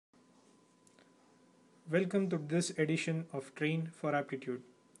Welcome to this edition of Train for Aptitude.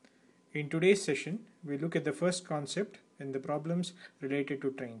 In today's session, we look at the first concept in the problems related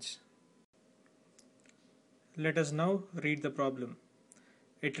to trains. Let us now read the problem.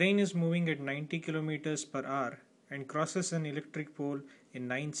 A train is moving at 90 kilometers per hour and crosses an electric pole in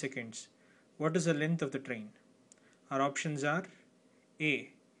 9 seconds. What is the length of the train? Our options are A.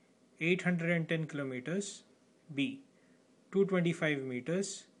 810 kilometers, B. 225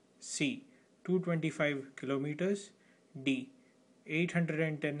 meters, C. 225 kilometers, D.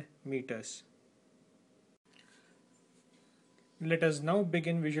 810 meters. Let us now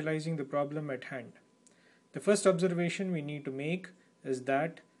begin visualizing the problem at hand. The first observation we need to make is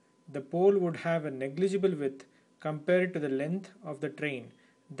that the pole would have a negligible width compared to the length of the train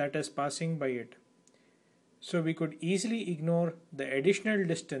that is passing by it. So we could easily ignore the additional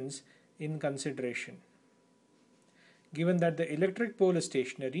distance in consideration. Given that the electric pole is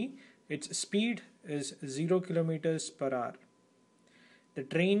stationary, its speed is 0 kilometers per hour. The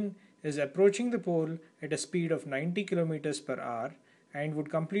train is approaching the pole at a speed of 90 kilometers per hour and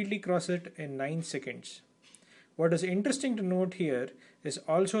would completely cross it in 9 seconds. What is interesting to note here is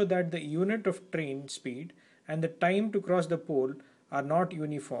also that the unit of train speed and the time to cross the pole are not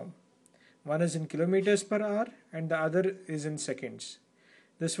uniform. One is in kilometers per hour and the other is in seconds.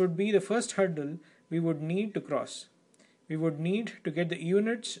 This would be the first hurdle we would need to cross. We would need to get the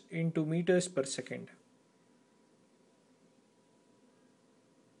units into meters per second.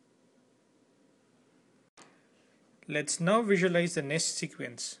 Let's now visualize the next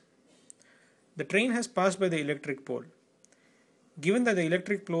sequence. The train has passed by the electric pole. Given that the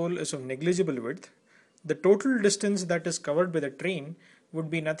electric pole is of negligible width, the total distance that is covered by the train would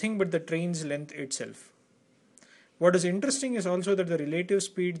be nothing but the train's length itself. What is interesting is also that the relative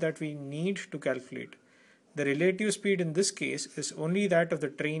speed that we need to calculate. The relative speed in this case is only that of the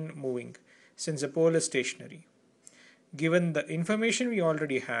train moving, since the pole is stationary. Given the information we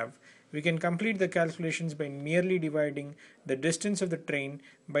already have, we can complete the calculations by merely dividing the distance of the train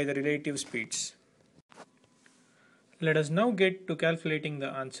by the relative speeds. Let us now get to calculating the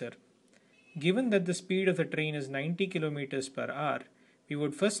answer. Given that the speed of the train is 90 kilometers per hour, we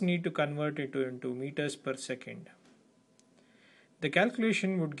would first need to convert it into meters per second. The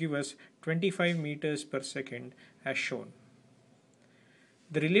calculation would give us 25 meters per second as shown.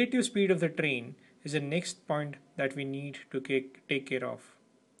 The relative speed of the train is the next point that we need to take care of.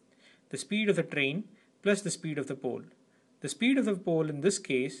 The speed of the train plus the speed of the pole. The speed of the pole in this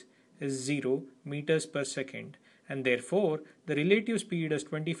case is 0 meters per second, and therefore the relative speed is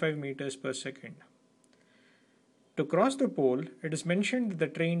 25 meters per second. To cross the pole, it is mentioned that the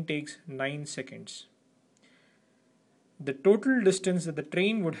train takes 9 seconds. The total distance that the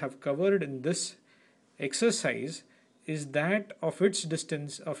train would have covered in this exercise is that of its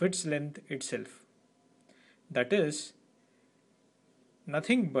distance of its length itself. That is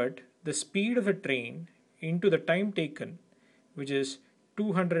nothing but the speed of a train into the time taken, which is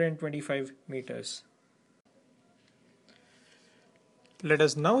 225 meters. Let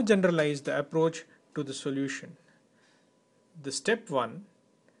us now generalize the approach to the solution. The step 1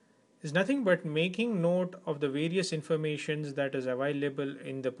 is nothing but making note of the various informations that is available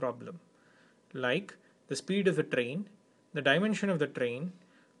in the problem, like the speed of the train, the dimension of the train,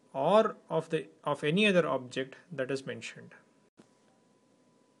 or of any other object that is mentioned.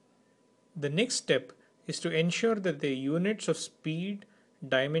 The next step is to ensure that the units of speed,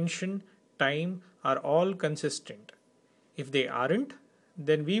 dimension, time are all consistent. If they aren't,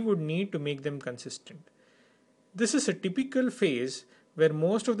 then we would need to make them consistent. This is a typical phase where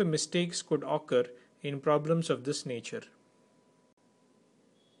most of the mistakes could occur in problems of this nature.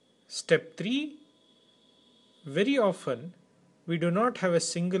 Step 3. Very often, we do not have a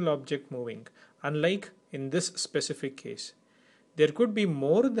single object moving, unlike in this specific case. There could be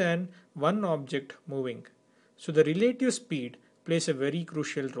more than one object moving, so the relative speed plays a very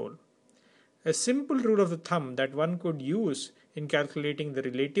crucial role. A simple rule of the thumb that one could use in calculating the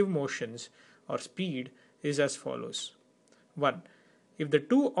relative motions or speed is as follows. 1. If the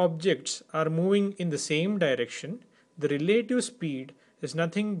two objects are moving in the same direction, the relative speed is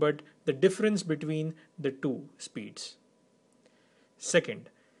nothing but the difference between the two speeds.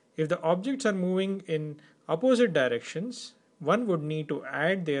 Second, if the objects are moving in opposite directions, one would need to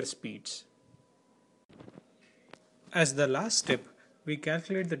add their speeds. As the last step, we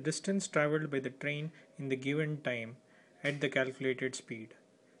calculate the distance traveled by the train in the given time at the calculated speed.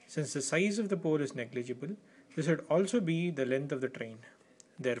 Since the size of the pole is negligible, this would also be the length of the train.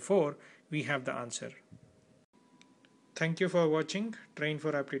 Therefore, we have the answer. Thank you for watching Train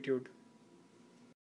for Aptitude.